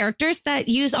of characters that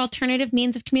use alternative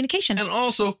means of communication. And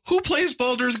also, who plays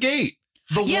Baldur's Gate?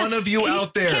 The one of you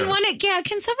out there. Can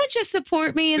someone just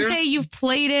support me and say you've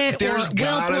played it? There's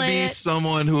gotta be it?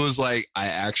 someone who was like, I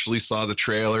actually saw the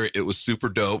trailer. It was super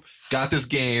dope. Got this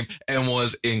game and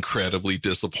was incredibly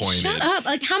disappointed. Shut up.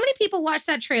 Like, how many people watched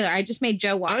that trailer? I just made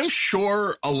Joe watch. I'm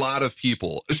sure a lot of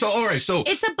people. So, all right. So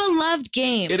it's a beloved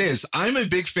game. It is. I'm a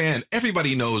big fan.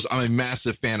 Everybody knows I'm a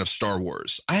massive fan of Star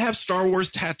Wars. I have Star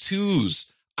Wars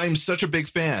tattoos. I'm such a big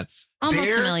fan. Almost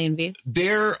a million views.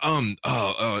 I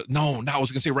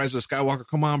was gonna say Rise of the Skywalker.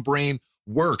 Come on, brain,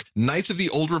 work. Knights of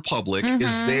the Old Republic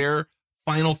is their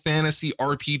Final Fantasy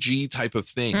RPG type of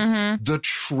thing. The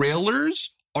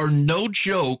trailers are no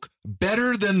joke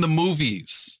better than the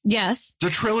movies. Yes. The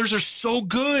trailers are so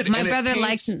good. My brother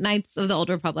likes Knights of the Old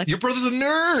Republic. Your brother's a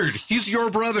nerd. He's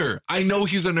your brother. I know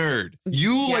he's a nerd.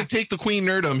 You take the Queen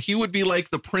Nerdum. He would be like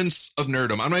the Prince of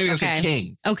Nerdum. I'm not even gonna say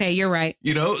king. Okay, you're right.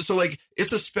 You know, so like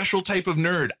it's a special type of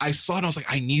nerd. I saw it and I was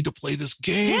like, I need to play this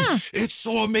game. Yeah. It's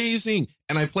so amazing.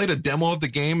 And I played a demo of the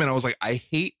game and I was like, I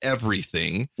hate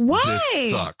everything. Why?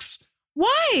 This sucks.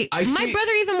 Why? My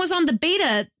brother even was on the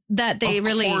beta that they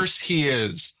released. Of course he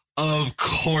is. Of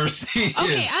course he is.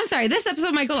 Okay, I'm sorry. This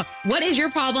episode might go long. What is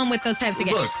your problem with those types of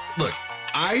games? Look,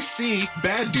 I see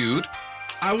bad dude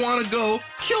I want to go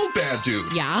kill bad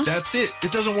dude. Yeah. That's it.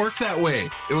 It doesn't work that way.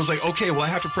 It was like, okay, well, I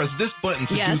have to press this button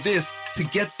to do this, to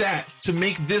get that, to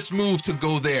make this move to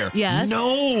go there. Yes.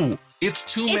 No, it's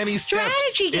too many steps.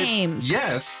 Strategy games.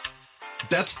 Yes.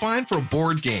 That's fine for a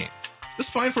board game. That's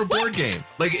fine for a board game.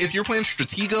 Like if you're playing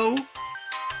Stratego.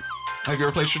 Have you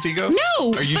ever played Stratego?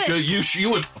 No. Are you sure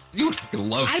you would fucking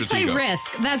love Stratego? I play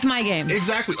Risk. That's my game.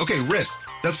 Exactly. Okay, Risk.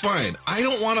 That's fine. I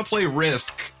don't want to play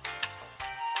Risk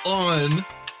on.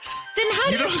 Then how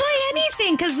do you play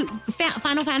anything? Because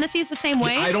Final Fantasy is the same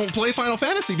way. I don't play Final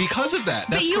Fantasy because of that.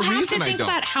 That's the reason I don't. But you have to think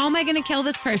about how am I going to kill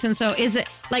this person? So is it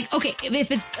like, okay,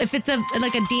 if it's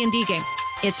like a D&D game,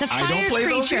 it's a fire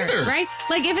creature, right?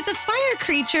 Like if it's a fire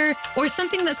creature or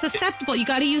something that's susceptible, you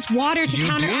got to use water to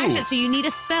counteract it. So you need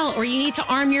a spell or you need to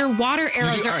arm your water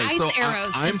arrows or ice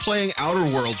arrows. I'm playing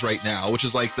Outer Worlds right now, which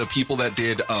is like the people that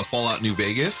did Fallout New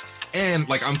Vegas. And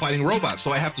like I'm fighting robots.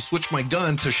 So I have to switch my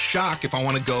gun to shock if I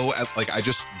want to go at like I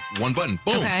just one button.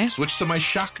 Boom. Switch to my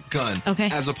shotgun. Okay.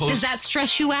 As opposed Does that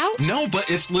stress you out? No, but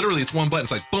it's one button.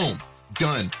 It's like boom.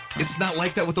 Done. It's not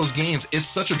like that with those games. It's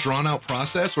such a drawn out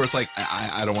process where it's like,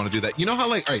 I don't want to do that. You know how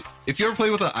like, all right, if you ever play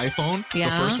with an iPhone, the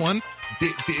first one,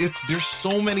 there's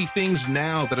so many things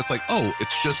now that it's like, oh,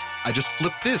 it's just, I just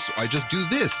flip this, or I just do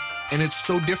this. And it's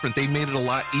so different. They made it a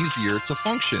lot easier to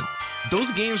function.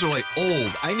 Those games are like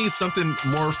old. I need something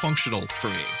more functional for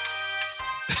me.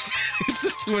 It's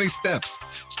just too many steps.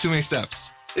 It's too many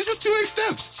steps. It's just too many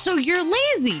steps. So you're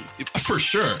lazy. For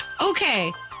sure.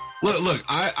 Okay. Look,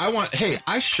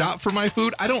 I shop for my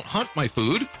food. I don't hunt my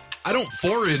food. I don't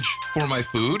forage for my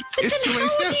food. But it's too many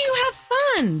steps. How do you have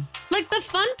fun? Like the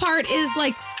fun part is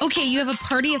like, okay, you have a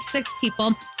party of 6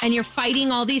 people and you're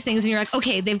fighting all these things and you're like,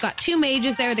 okay, they've got 2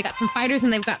 mages there, they got some fighters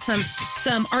and they've got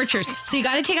some archers. So you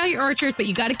got to take out your archers, but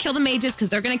you got to kill the mages because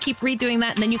they're going to keep redoing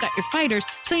that. And then you got your fighters.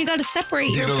 So you got to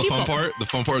separate your people. The fun part? The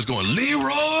fun part is going,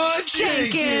 Leroy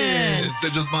Jenkins!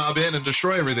 And just mob in and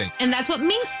destroy everything. And that's what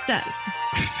Minx does.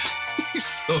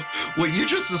 So what you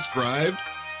just described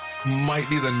might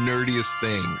be the nerdiest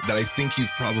thing that I think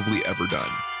you've probably ever done.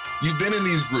 You've been in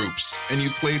these groups and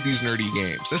you've played these nerdy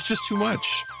games. That's just too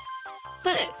much.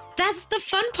 But that's the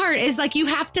fun part is like you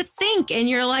have to think and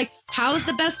you're like, how's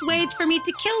the best way for me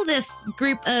to kill this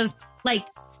group of like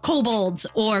kobolds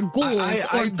or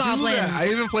ghouls or goblins? I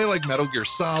even play like Metal Gear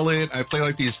Solid. I play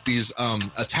like these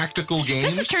tactical games.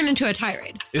 This has turned into a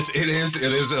tirade. It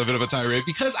is a bit of a tirade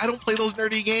because I don't play those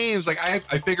nerdy games. Like I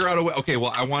figure out a way. Okay,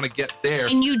 well I want to get there.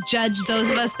 And you judge those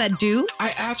of us that do?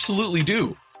 I absolutely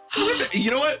do.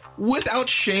 You know what? Without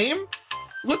shame,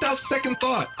 without second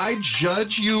thought, I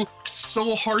judge you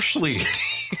so harshly.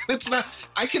 It's not.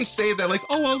 I can say that like,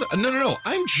 oh well, no.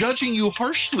 I'm judging you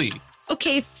harshly.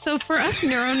 Okay, so for us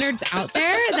neuro nerds out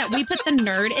there, that we put the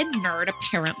nerd in nerd,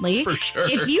 apparently. For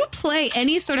sure. If you play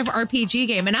any sort of RPG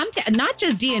game, and I'm not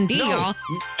just D&D, y'all,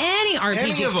 any RPG,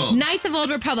 any of them. Knights of Old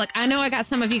Republic. I know I got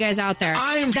some of you guys out there.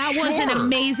 That was an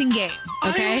amazing game.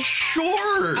 Okay, I'm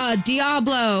sure.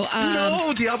 Diablo.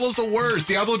 No, Diablo's the worst.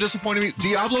 Diablo disappointed me.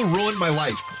 Diablo ruined my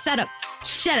life. Shut up.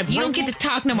 You don't get to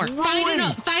talk no more.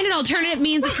 Find an alternative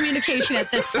means of communication at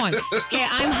this point. Okay,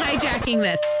 I'm hijacking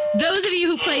this. Those of you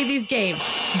who play these games,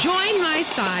 join my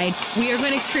side. We are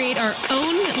going to create our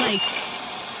own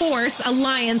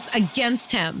alliance against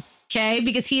him. Okay,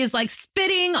 because he is like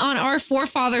spitting on our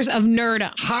forefathers of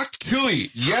nerdom. Hawk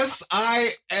Tui. Yes, I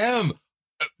am.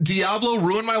 Diablo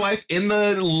ruined my life in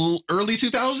the early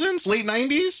 2000s, late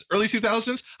 90s, early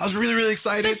 2000s. I was really, really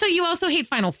excited. And so you also hate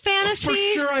Final Fantasy? For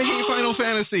sure, I hate Final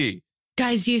Fantasy.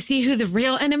 Guys, do you see who the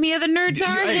real enemy of the nerds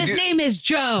are? His name is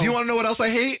Joe. Do you want to know what else I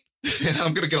hate? And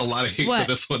I'm going to get a lot of hate for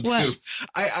this one, too.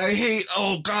 I hate,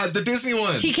 the Disney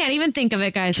one. He can't even think of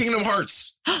it, guys. Kingdom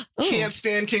Hearts. Can't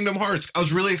stand Kingdom Hearts. I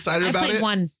was really excited about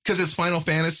it because it's Final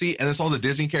Fantasy and it's all the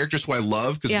Disney characters who I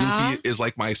love because Goofy is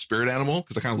like my spirit animal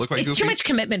because I kind of look like Goofy. It's too much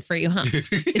commitment for you, huh?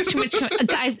 It's too much,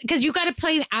 guys, because you got to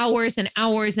play hours and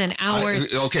hours and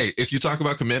hours. Okay, if you talk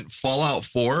about commitment, Fallout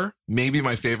 4, maybe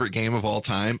my favorite game of all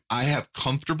time. I have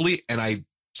comfortably, and I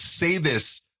say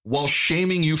this while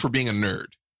shaming you for being a nerd.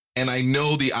 And I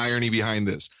know the irony behind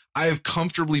this. I have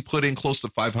comfortably put in close to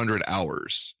 500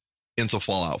 hours into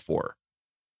Fallout 4.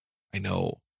 I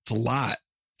know. It's a lot.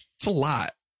 It's a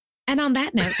lot. And on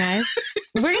that note, guys,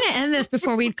 we're going to end this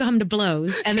before we come to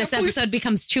blows. And this episode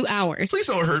becomes 2 hours. Please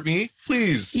don't hurt me.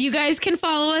 Please. You guys can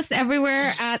follow us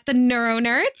everywhere at the Neuro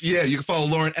Nerds. Yeah, you can follow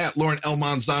Lauren at Lauren L.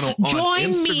 Manzano on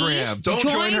Instagram.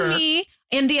 Join her. Me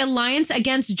in the Alliance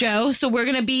Against Joe. So we're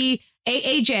going to be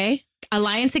AAJ.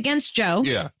 Alliance Against Joe.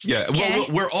 Yeah. Okay. Well,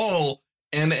 we're all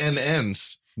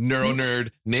NNNs.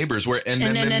 NeuroNerd neighbors. We're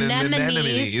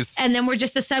anemones. And then we're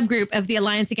just a subgroup of the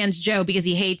Alliance Against Joe because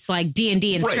he hates like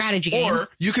D&D and strategy games. Or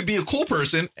you could be a cool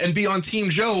person and be on Team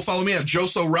Joe. Follow me at Joe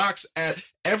So Rocks at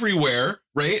everywhere,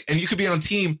 right? And you could be on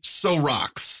Team So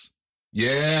Rocks.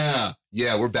 Yeah,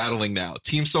 we're battling now.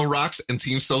 Team So Rocks and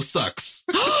Team So Sucks.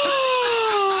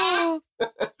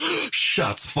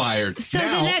 Shots fired.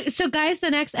 So guys,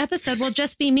 the next episode will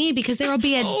just be me because there will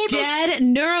be a dead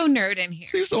neuro nerd in here.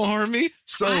 Please don't harm me.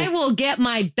 So I will get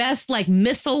my best like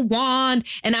missile wand,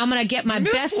 and I'm gonna get my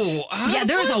best. Yeah,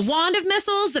 there's a wand of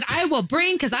missiles that I will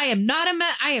bring because I am not a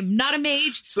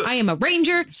mage. So, I am a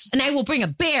ranger, and I will bring a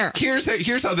bear. Here's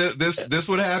how this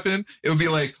would happen. It would be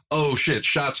like, oh shit,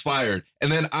 shots fired,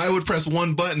 and then I would press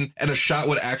one button, and a shot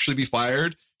would actually be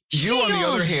fired. You, on the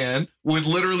other hand, would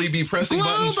literally be pressing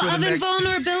buttons for the next...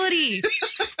 invulnerability.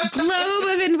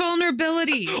 Globe of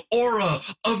invulnerability. Aura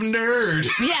of nerd.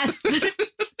 Yes.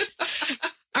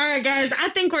 All right, guys, I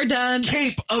think we're done.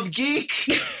 Cape of geek.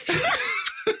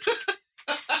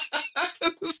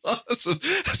 That's awesome.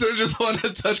 So I just want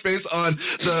to touch base on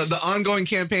the ongoing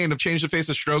campaign of Change the Face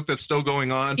of Stroke that's still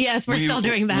going on. Yes, we're still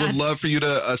doing that. We'd love for you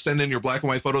to send in your black and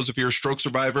white photos if you're a stroke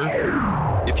survivor.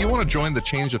 If you want to join the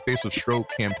Change the Face of Stroke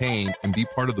campaign and be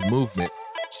part of the movement,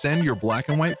 send your black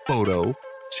and white photo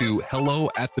to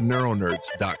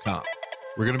hello@theneuronerds.com.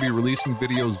 We're going to be releasing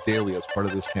videos daily as part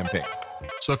of this campaign.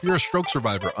 So if you're a stroke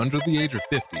survivor under the age of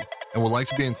 50 and would like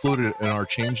to be included in our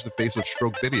Change the Face of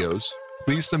Stroke videos,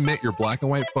 please submit your black and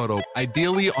white photo,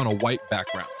 ideally on a white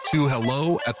background, to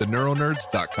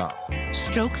hello@theneuronerds.com.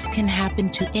 Strokes can happen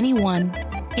to anyone,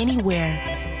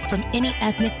 anywhere, from any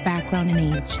ethnic background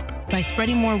and age. By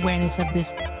spreading more awareness of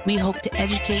this, we hope to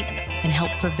educate and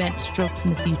help prevent strokes in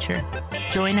the future.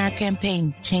 Join our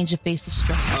campaign, Change the Face of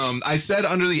Stroke. I said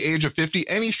under the age of 50,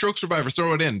 any stroke survivor,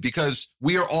 throw it in because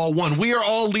we are all one. We are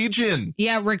all Legion.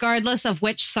 Yeah, regardless of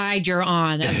which side you're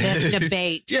on of this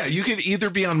debate. Yeah, you can either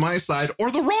be on my side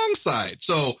or the wrong side.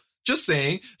 So just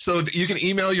saying. So you can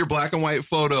email your black and white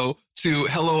photo to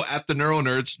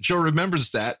hello@theneuronerds. Joe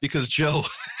remembers that because Joe,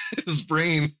 his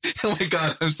brain, oh my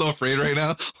God, I'm so afraid right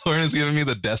now. Lauren is giving me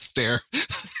the death stare.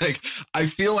 Like, I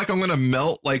feel like I'm going to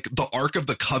melt like the Ark of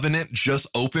the Covenant just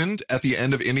opened at the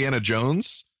end of Indiana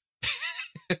Jones.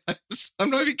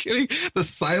 I'm not even kidding. The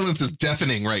silence is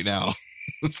deafening right now.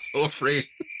 I'm so afraid.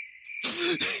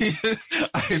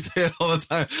 I say it all the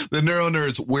time. The Neuro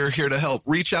Nerds, we're here to help.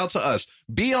 Reach out to us.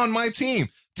 Be on my team,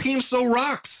 Team So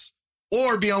Rocks,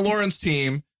 or be on Lauren's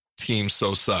team, Team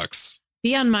So Sucks.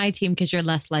 Be on my team because you're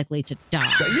less likely to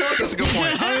die. You know what? That's a good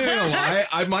point. I'm not even gonna lie.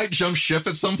 I might jump ship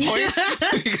at some point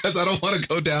because I don't want to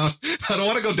go down. I don't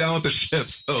want to go down with the ship.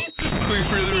 So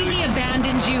we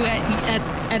abandoned you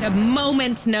at a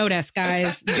moment's notice,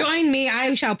 guys. Join me.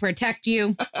 I shall protect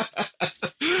you.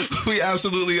 We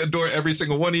absolutely adore every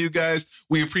single one of you guys.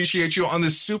 We appreciate you on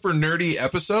this super nerdy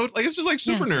episode. Like, it's just like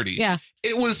super nerdy. Yeah.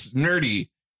 It was nerdy.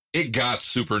 It got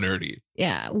super nerdy.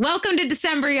 Yeah. Welcome to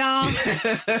December, y'all.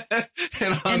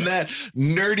 And on that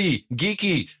nerdy,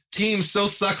 geeky Team So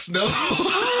Sucks No.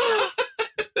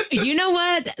 You know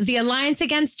what? The Alliance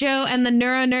Against Joe and the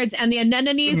Neuro Nerds and the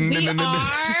Anemones, we are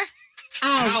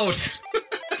out.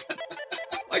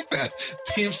 Like that.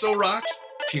 Team So Rocks,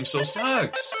 Team So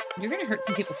Sucks. You're going to hurt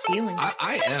some people's feelings.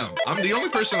 I am. I'm the only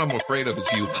person I'm afraid of is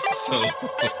you. So.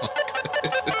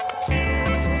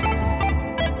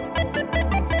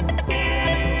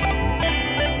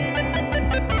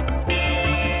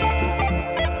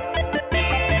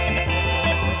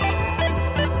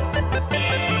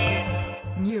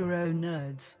 Neuro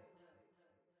Nerds.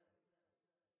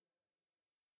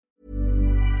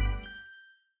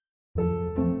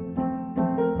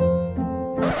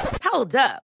 Hold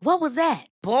up. What was that?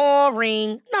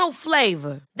 Boring. No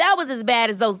flavor. That was as bad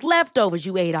as those leftovers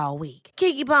you ate all week.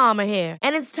 Keke Palmer here,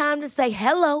 and it's time to say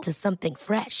hello to something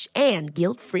fresh and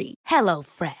guilt-free. Hello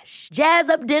Fresh. Jazz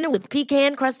up dinner with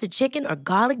pecan-crusted chicken or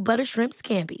garlic butter shrimp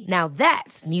scampi. Now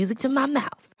that's music to my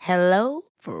mouth. Hello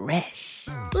Fresh.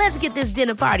 Let's get this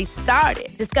dinner party started.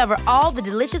 Discover all the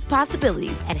delicious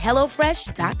possibilities at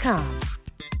hellofresh.com.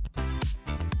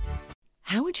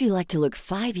 How would you like to look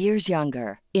 5 years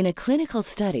younger? In a clinical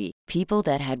study, people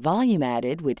that had volume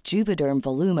added with Juvederm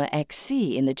Voluma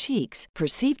XC in the cheeks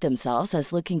perceived themselves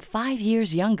as looking 5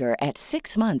 years younger at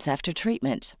 6 months after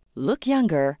treatment. Look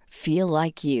younger, feel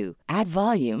like you. Add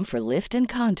volume for lift and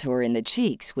contour in the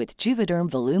cheeks with Juvederm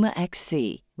Voluma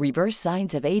XC. Reverse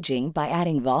signs of aging by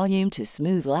adding volume to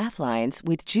smooth laugh lines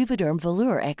with Juvederm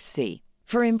Volure XC.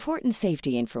 For important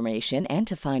safety information and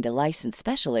to find a licensed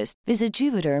specialist, visit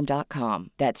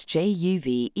Juvederm.com. That's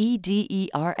JUVEDERM.com.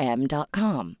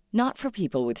 Not for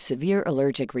people with severe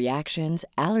allergic reactions,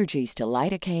 allergies to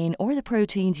lidocaine, or the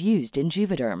proteins used in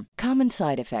Juvederm. Common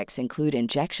side effects include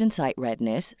injection site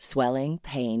redness, swelling,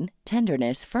 pain,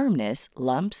 tenderness, firmness,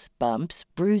 lumps, bumps,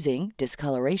 bruising,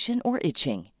 discoloration, or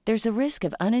itching. There's a risk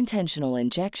of unintentional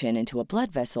injection into a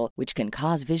blood vessel, which can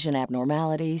cause vision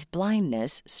abnormalities,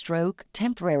 blindness, stroke,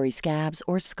 temporary scabs,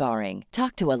 or scarring.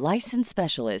 Talk to a licensed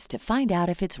specialist to find out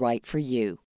if it's right for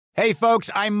you. Hey, folks,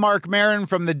 I'm Mark Maron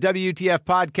from the WTF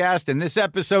Podcast, and this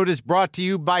episode is brought to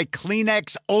you by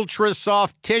Kleenex Ultra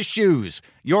Soft Tissues,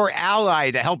 your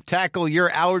ally to help tackle your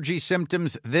allergy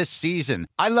symptoms this season.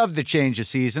 I love the change of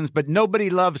seasons, but nobody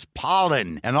loves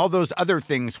pollen and all those other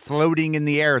things floating in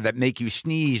the air that make you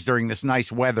sneeze during this nice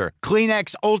weather.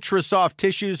 Kleenex Ultra Soft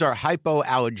Tissues are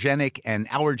hypoallergenic and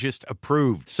allergist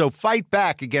approved, so fight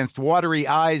back against watery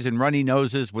eyes and runny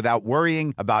noses without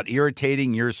worrying about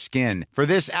irritating your skin. For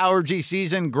this allergy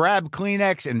season, grab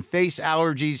Kleenex and face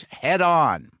allergies head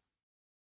on.